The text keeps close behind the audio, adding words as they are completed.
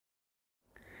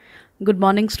Good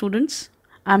morning, students.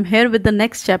 I'm here with the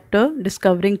next chapter,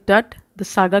 Discovering Tut, the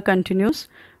Saga Continues,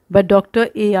 by Dr.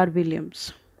 A.R.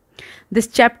 Williams. This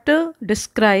chapter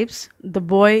describes the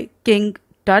boy King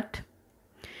Tut.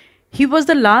 He was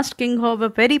the last king of a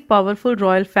very powerful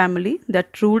royal family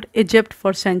that ruled Egypt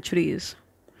for centuries.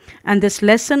 And this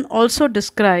lesson also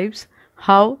describes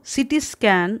how CT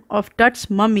scan of Tut's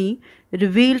mummy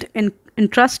revealed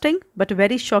interesting but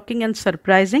very shocking and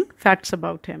surprising facts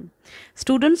about him.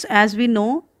 Students, as we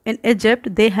know, in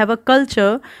Egypt, they have a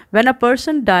culture when a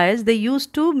person dies, they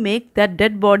used to make that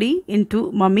dead body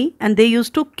into mummy and they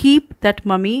used to keep that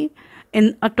mummy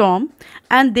in a tomb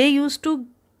and they used to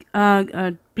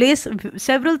place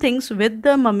several things with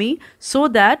the mummy so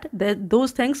that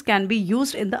those things can be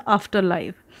used in the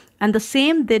afterlife. And the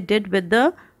same they did with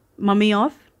the mummy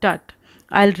of Tut.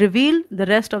 I'll reveal the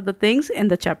rest of the things in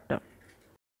the chapter.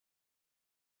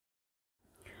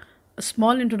 A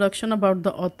small introduction about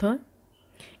the author.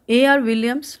 A.R.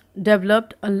 Williams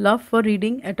developed a love for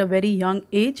reading at a very young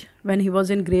age when he was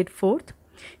in grade 4th.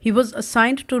 He was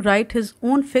assigned to write his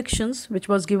own fictions, which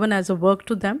was given as a work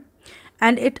to them,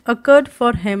 and it occurred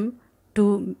for him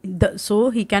so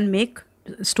he can make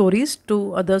stories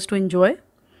to others to enjoy.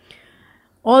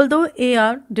 Although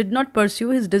A.R. did not pursue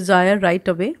his desire right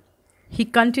away, he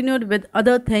continued with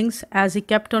other things as he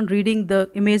kept on reading the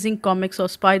amazing comics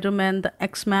of Spider-Man, the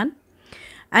X-Man.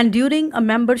 And during a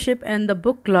membership in the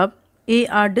book club,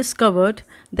 A.R. discovered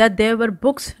that there were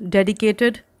books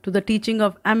dedicated to the teaching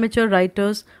of amateur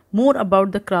writers more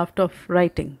about the craft of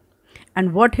writing.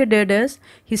 And what he did is,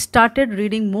 he started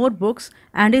reading more books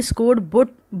and he scored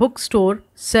bookstore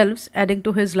shelves adding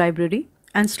to his library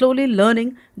and slowly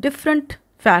learning different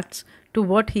facts to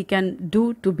what he can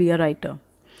do to be a writer.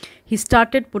 He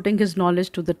started putting his knowledge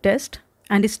to the test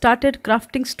and he started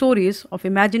crafting stories of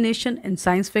imagination in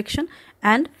science fiction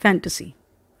and fantasy.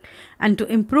 And to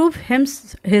improve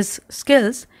his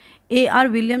skills, A.R.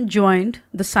 Williams joined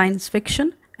the science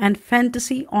fiction and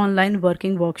fantasy online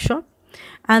working workshop,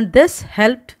 and this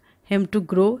helped him to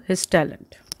grow his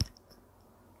talent.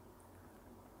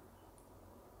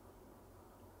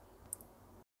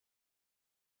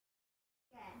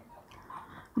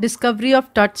 Discovery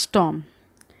of Tut's tomb.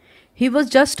 He was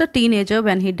just a teenager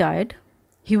when he died.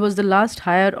 He was the last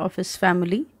heir of his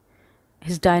family,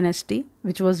 his dynasty,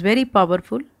 which was very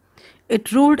powerful.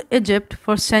 It ruled Egypt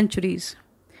for centuries,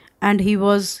 and he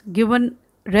was given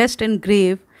rest in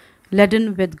grave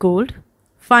laden with gold.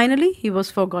 Finally, he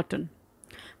was forgotten.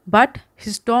 But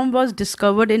his tomb was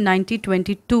discovered in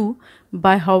 1922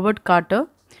 by Howard Carter,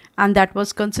 and that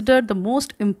was considered the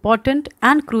most important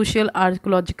and crucial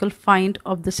archaeological find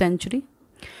of the century.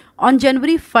 On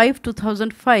January 5,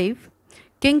 2005,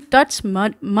 King Tut's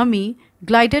mummy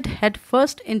glided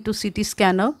headfirst into CT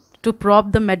scanner to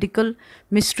probe the medical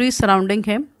mystery surrounding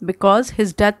him because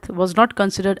his death was not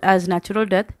considered as natural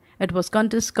death. It was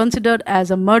considered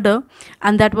as a murder,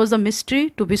 and that was a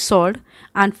mystery to be solved,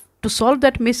 and to solve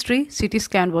that mystery, CT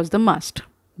scan was the must.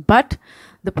 But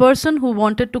the person who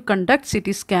wanted to conduct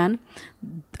CT scan,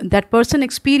 that person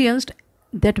experienced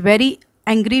that very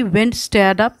angry wind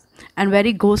stirred up and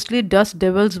very ghostly dust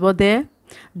devils were there.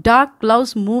 Dark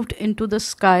clouds moved into the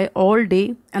sky all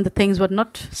day and the things were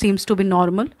not seems to be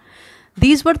normal.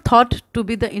 These were thought to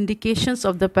be the indications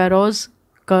of the Pharaoh's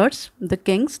curse, the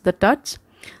kings, the Tuts.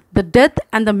 The death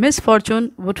and the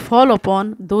misfortune would fall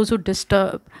upon those who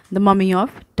disturb the mummy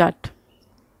of Tut.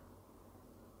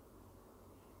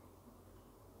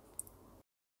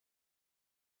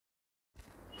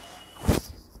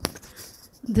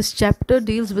 This chapter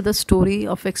deals with a story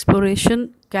of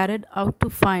exploration carried out to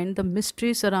find the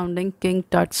mystery surrounding King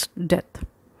Tut's death.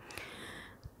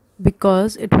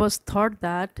 Because it was thought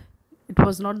that it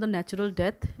was not the natural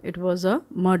death, it was a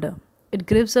murder. It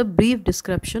gives a brief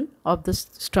description of the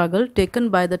struggle taken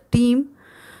by the team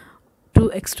to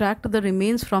extract the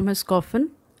remains from his coffin,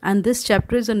 and this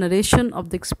chapter is a narration of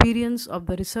the experience of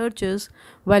the researchers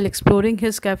while exploring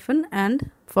his coffin and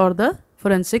for the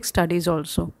forensic studies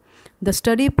also. The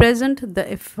study present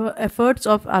the efforts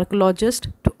of archaeologists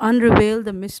to unravel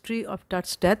the mystery of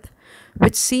Tut's death,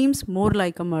 which seems more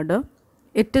like a murder.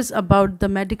 It is about the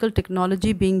medical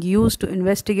technology being used to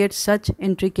investigate such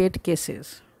intricate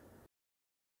cases.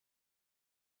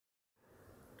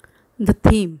 The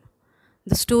theme.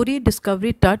 The story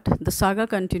Discovery Tut, the saga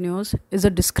continues, is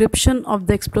a description of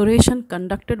the exploration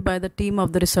conducted by the team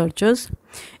of the researchers.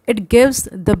 It gives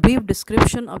the brief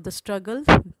description of the struggle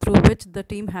through which the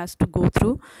team has to go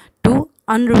through to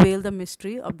unravel the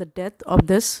mystery of the death of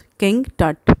this King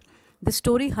Tut. The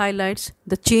story highlights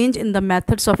the change in the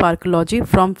methods of archaeology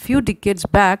from few decades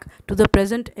back to the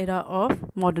present era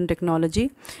of modern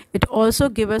technology. It also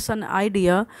gives us an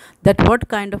idea that what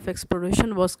kind of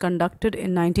exploration was conducted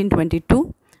in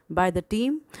 1922 by the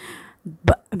team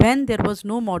when there was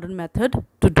no modern method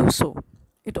to do so.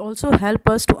 It also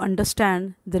helps us to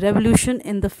understand the revolution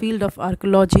in the field of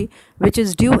archaeology, which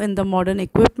is due in the modern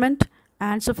equipment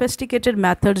and sophisticated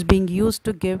methods being used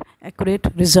to give accurate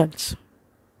results.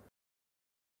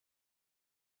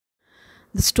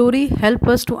 The story helps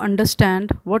us to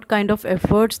understand what kind of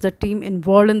efforts the team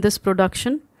involved in this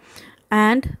production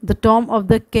and the tomb of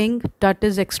the king Tut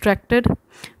is extracted.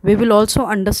 We will also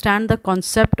understand the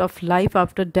concept of life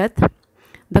after death,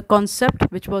 the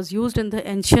concept which was used in the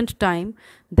ancient time.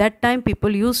 That time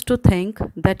people used to think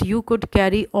that you could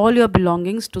carry all your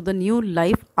belongings to the new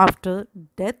life after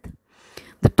death.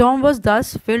 The tomb was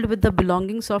thus filled with the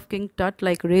belongings of King Tut,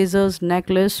 like razors,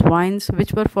 necklace, wines,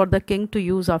 which were for the king to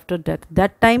use after death.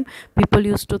 That time, people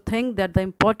used to think that the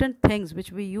important things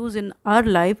which we use in our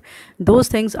life, those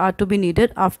things are to be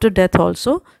needed after death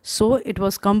also. So it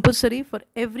was compulsory for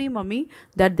every mummy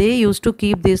that they used to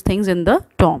keep these things in the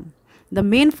tomb. The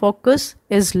main focus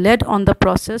is led on the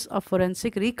process of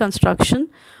forensic reconstruction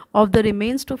of the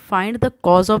remains to find the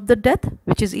cause of the death,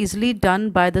 which is easily done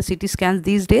by the CT scans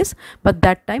these days, but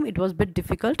that time it was a bit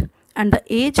difficult, and the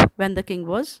age when the king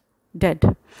was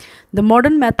dead. The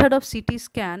modern method of CT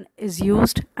scan is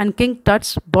used, and King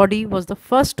Tut's body was the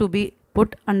first to be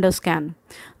put under scan.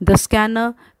 The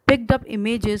scanner picked up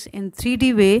images in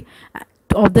 3D way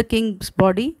of the king's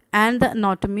body, and the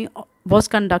anatomy was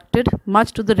conducted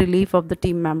much to the relief of the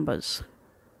team members.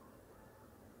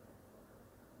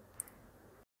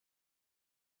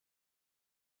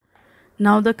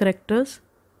 Now the characters,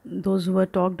 those who were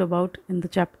talked about in the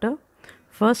chapter.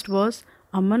 First was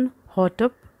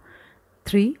Amenhotep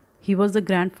III. He was the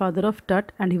grandfather of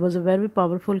Tut, and he was a very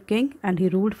powerful king, and he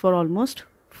ruled for almost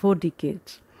 4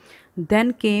 decades.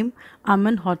 Then came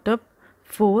Amenhotep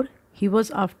IV. He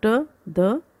was after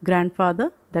the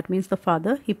grandfather, that means the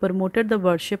father. He promoted the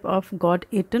worship of god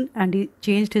Aten, and he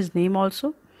changed his name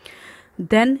also.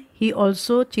 Then he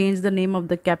also changed the name of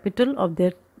the capital of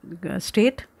their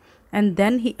state, and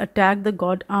then he attacked the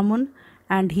god Amun,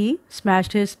 and he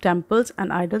smashed his temples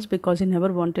and idols because he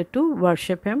never wanted to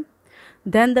worship him.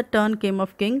 Then the turn came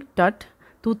of King Tut.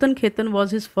 Tutankhaten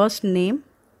was his first name,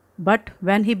 but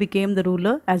when he became the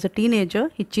ruler as a teenager,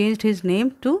 he changed his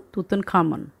name to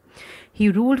Tutankhamun. He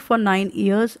ruled for 9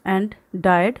 years and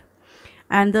died,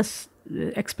 and the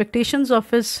expectations of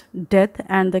his death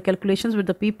and the calculations with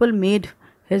the people made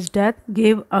his death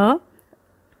gave a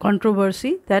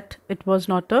controversy that it was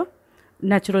not a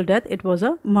natural death, it was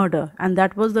a murder, and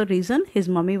that was the reason his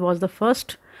mummy was the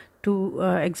first to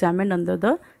examine under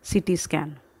the CT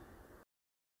scan.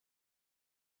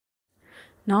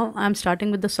 Now I am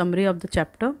starting with the summary of the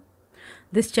chapter.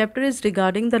 This chapter is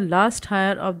regarding the last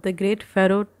hire of the great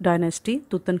pharaoh dynasty,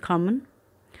 Tutankhamun.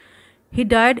 He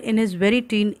died in his very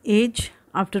teen age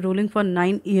after ruling for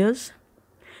 9 years.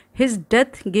 His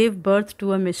death gave birth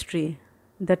to a mystery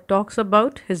that talks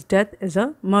about his death as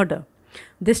a murder.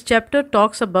 This chapter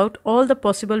talks about all the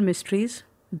possible mysteries,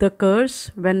 the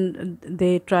curse when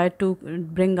they tried to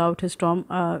bring out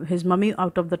his mummy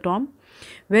out of the tomb,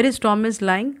 where his tomb is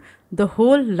lying, the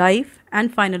whole life,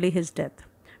 and finally his death.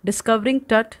 Discovering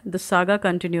Tut, the saga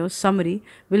continues summary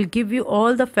will give you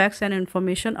all the facts and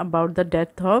information about the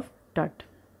death of Tut.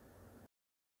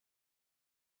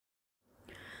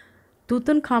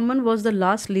 Tutankhamun was the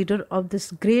last leader of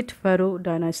this great pharaoh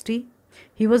dynasty.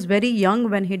 He was very young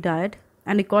when he died,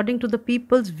 and according to the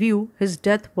people's view, his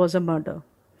death was a murder.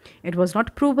 It was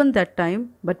not proven that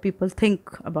time, but people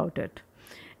think about it.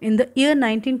 In the year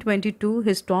 1922,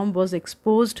 his tomb was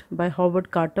exposed by Howard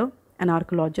Carter, an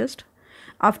archaeologist.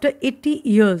 After 80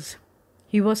 years,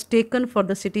 he was taken for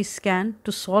the CT scan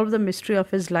to solve the mystery of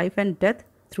his life and death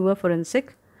through a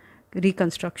forensic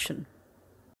reconstruction.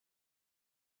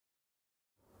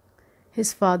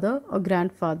 His father or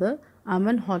grandfather,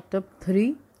 Amenhotep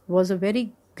III, was a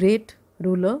very great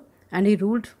ruler, and he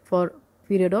ruled for a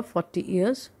period of 40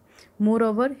 years.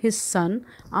 Moreover, his son,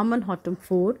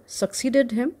 Amenhotep IV,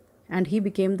 succeeded him, and he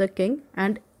became the king,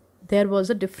 and there was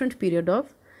a different period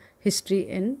of history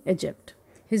in Egypt.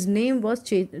 His name was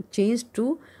changed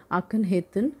to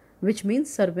Akhenaten, which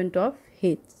means servant of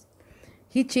Hates.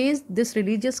 He changed this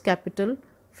religious capital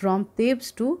from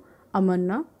Thebes to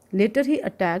Amarna. Later he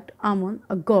attacked Amun,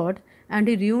 a god, and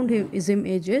he ruined his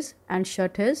images and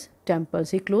shut his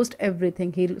temples. He closed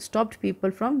everything. He stopped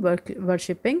people from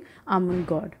worshipping Amun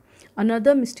god.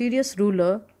 Another mysterious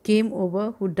ruler came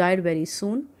over who died very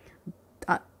soon.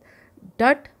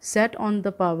 Tut sat on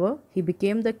the power, he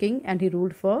became the king and he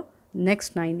ruled for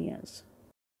next 9 years.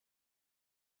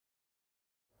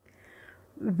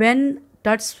 When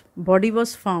Tut's body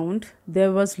was found,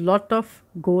 there was lot of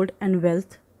gold and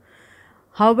wealth.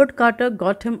 Howard Carter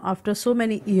got him after so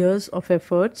many years of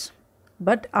efforts,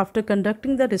 but after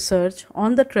conducting the research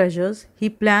on the treasures, he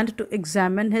planned to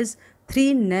examine his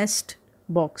three nest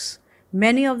box.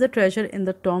 Many of the treasure in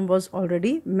the tomb was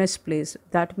already misplaced.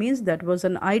 That means that was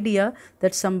an idea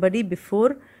that somebody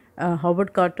before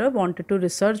Howard Carter wanted to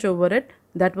research over it.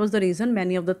 That was the reason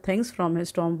many of the things from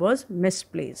his tomb was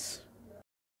misplaced.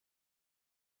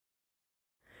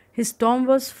 His tomb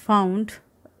was found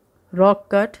rock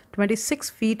cut 26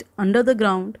 feet under the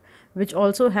ground, which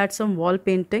also had some wall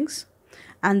paintings,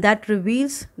 and that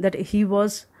reveals that he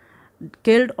was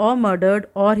killed or murdered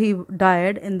or he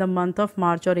died in the month of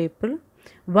March or April.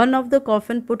 One of the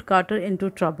coffin put Carter into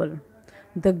trouble.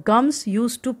 The gums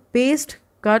used to paste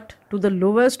cut to the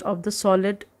lowest of the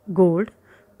solid gold.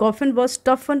 Coffin was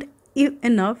toughened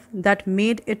enough that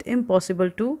made it impossible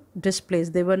to displace.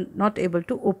 They were not able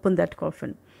to open that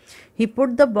coffin. He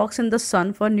put the box in the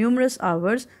sun for numerous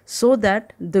hours so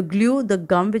that the glue, the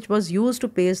gum which was used to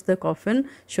paste the coffin,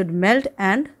 should melt,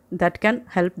 and that can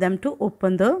help them to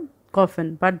open the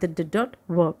coffin, but that did not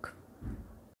work.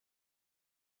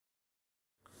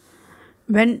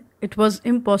 When it was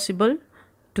impossible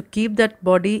to keep that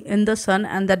body in the sun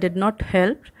and that did not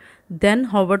help, then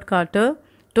Howard Carter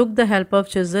took the help of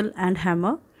chisel and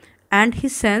hammer, and he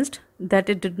sensed that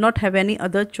it did not have any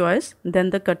other choice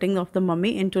than the cutting of the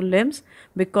mummy into limbs,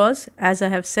 because as I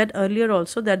have said earlier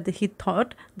also that he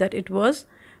thought that it was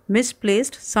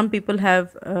misplaced. Some people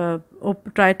have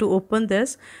tried to open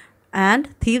this and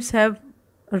thieves have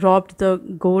robbed the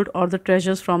gold or the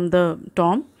treasures from the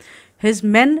tomb. His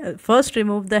men first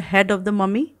removed the head of the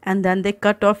mummy and then they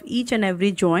cut off each and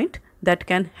every joint that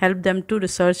can help them to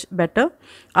research better.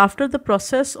 After the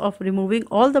process of removing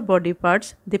all the body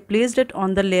parts, they placed it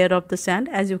on the layer of the sand.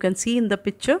 As you can see in the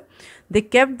picture, they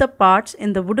kept the parts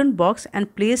in the wooden box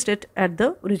and placed it at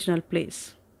the original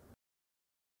place.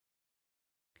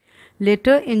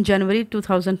 Later in January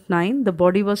 2009, the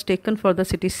body was taken for the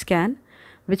CT scan,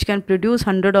 which can produce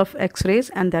hundreds of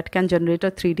X-rays and that can generate a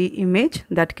 3D image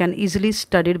that can easily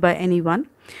studied by anyone.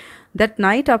 That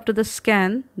night after the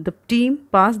scan, the team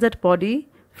passed that body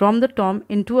from the tomb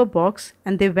into a box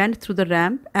and they went through the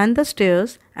ramp and the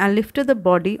stairs and lifted the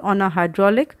body on a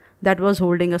hydraulic that was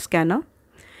holding a scanner.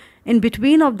 In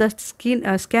between of the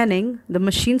scanning, the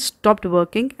machine stopped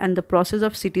working and the process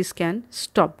of CT scan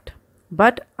stopped.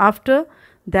 But after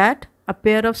that, a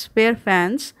pair of spare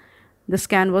fans, the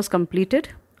scan was completed.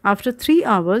 After 3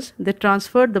 hours, they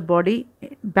transferred the body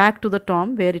back to the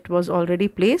tomb where it was already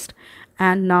placed,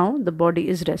 and now the body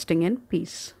is resting in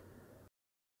peace.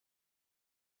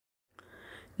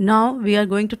 Now we are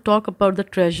going to talk about the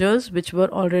treasures which were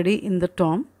already in the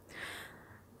tomb.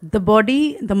 The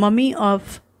body, the mummy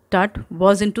of Tut,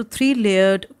 was into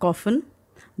 3-layered coffin.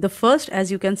 The first,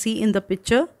 as you can see in the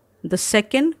picture, the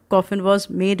second coffin was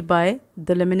made by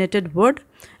the laminated wood,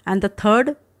 and the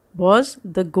third was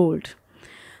the gold.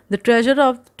 The treasure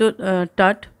of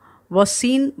Tut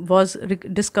was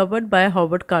discovered by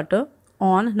Howard Carter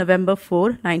on November 4,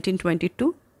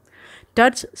 1922.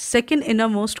 Tut's second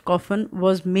innermost coffin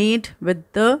was made with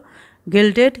the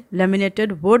gilded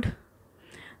laminated wood.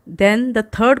 Then the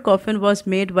third coffin was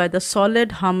made by the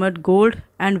solid hammered gold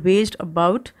and weighed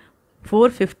about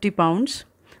 450 pounds.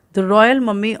 The royal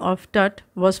mummy of Tut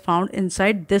was found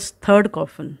inside this third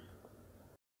coffin.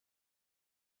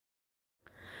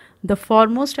 The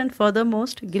foremost and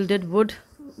furthermost gilded wood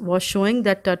was showing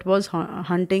that Tut was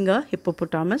hunting a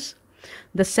hippopotamus.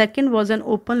 The second was an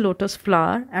open lotus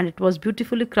flower and it was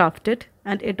beautifully crafted,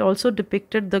 and it also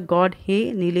depicted the god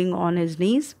He kneeling on his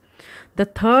knees. The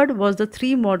third was the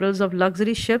 3 models of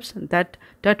luxury ships that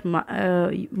Tut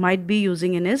might be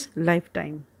using in his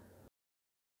lifetime.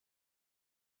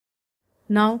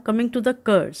 Now coming to the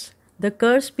curse. The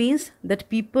curse means that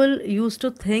people used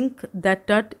to think that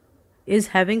Tut is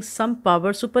having some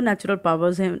power, supernatural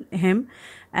powers in him,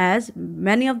 as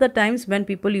many of the times when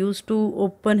people used to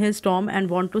open his tomb and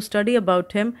want to study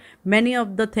about him, many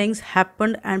of the things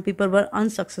happened and people were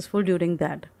unsuccessful during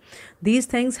that. These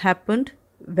things happened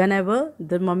whenever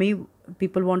the mummy,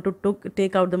 people want to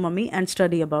take out the mummy and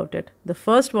study about it. The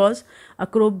first was a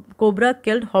cobra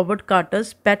killed Howard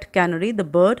Carter's pet canary, the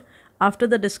bird, after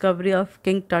the discovery of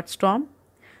King Tut's tomb.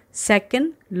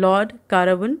 Second, Lord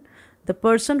Caravan, the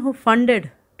person who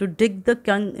funded to dig the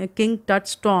King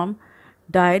Tut's tomb,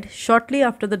 died shortly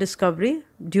after the discovery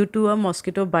due to a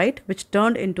mosquito bite which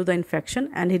turned into the infection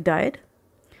and he died.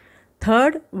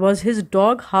 Third was his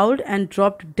dog howled and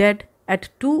dropped dead at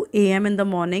 2 a.m. in the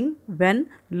morning when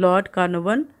Lord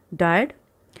Carnarvon died.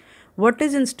 What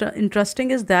is interesting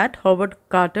is that Howard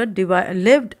Carter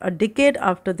lived a decade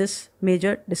after this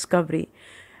major discovery.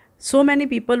 So many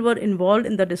people were involved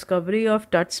in the discovery of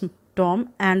Tut's tomb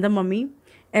and the mummy.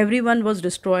 Everyone was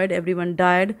destroyed, everyone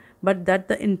died, but that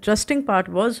the interesting part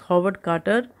was Howard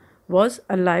Carter was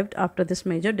alive after this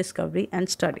major discovery and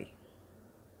study.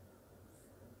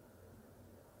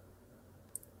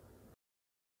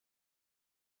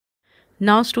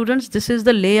 Now students, this is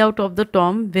the layout of the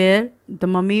tomb where the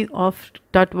mummy of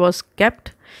Tut was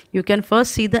kept. You can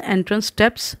first see the entrance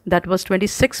steps that was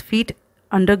 26 feet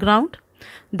underground.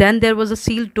 Then there was a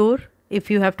sealed door. If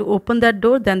you have to open that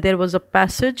door, then there was a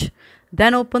passage.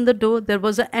 Then open the door, there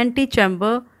was an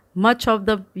antechamber. Much of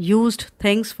the used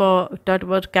things for Tut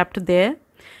were kept there.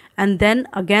 And then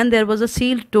again there was a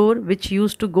sealed door which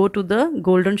used to go to the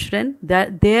golden shrine.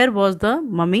 That there was the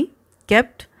mummy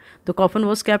kept. The coffin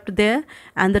was kept there,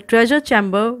 and the treasure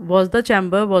chamber was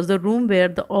the room where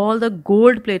all the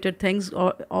gold plated things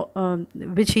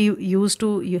which he used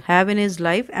to have in his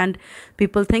life, and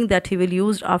people think that he will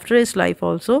use after his life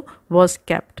also, was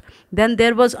kept. Then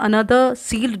there was another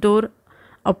sealed door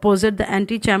opposite the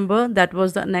antechamber. That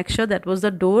was the annexure, that was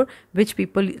the door which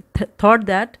people thought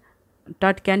that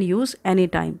Tut can use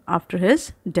anytime after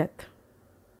his death.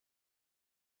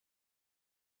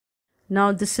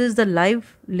 Now this is the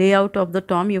live layout of the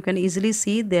tomb. You can easily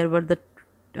see there were the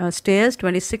stairs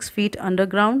 26 feet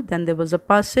underground. Then there was a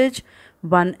passage.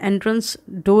 One entrance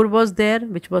door was there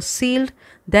which was sealed.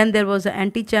 Then there was an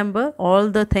antechamber. All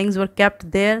the things were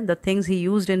kept there, the things he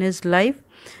used in his life.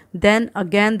 Then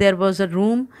again there was a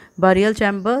room, burial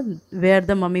chamber, where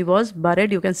the mummy was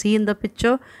buried. You can see in the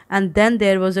picture. And then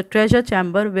there was a treasure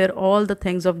chamber where all the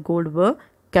things of gold were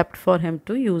kept for him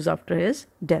to use after his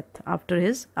death, after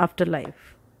his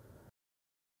afterlife.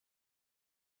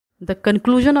 The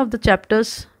conclusion of the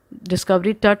chapters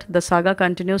Discovery Tut, the saga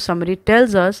continues summary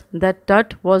tells us that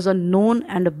Tut was a known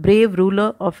and a brave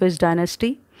ruler of his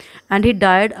dynasty, and he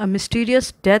died a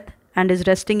mysterious death and is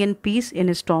resting in peace in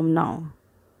his tomb now.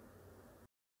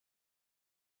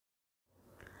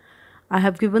 I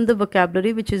have given the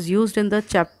vocabulary which is used in the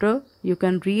chapter. You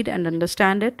can read and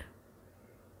understand it.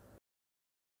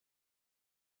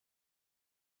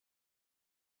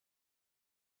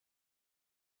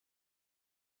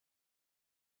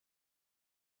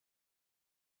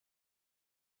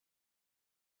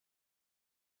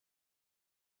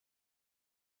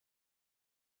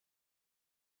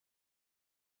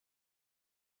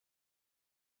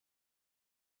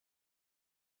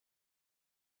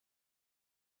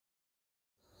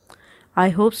 I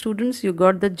hope students you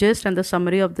got the gist and the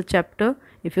summary of the chapter.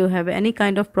 If you have any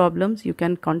kind of problems, you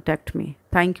can contact me.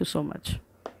 Thank you so much.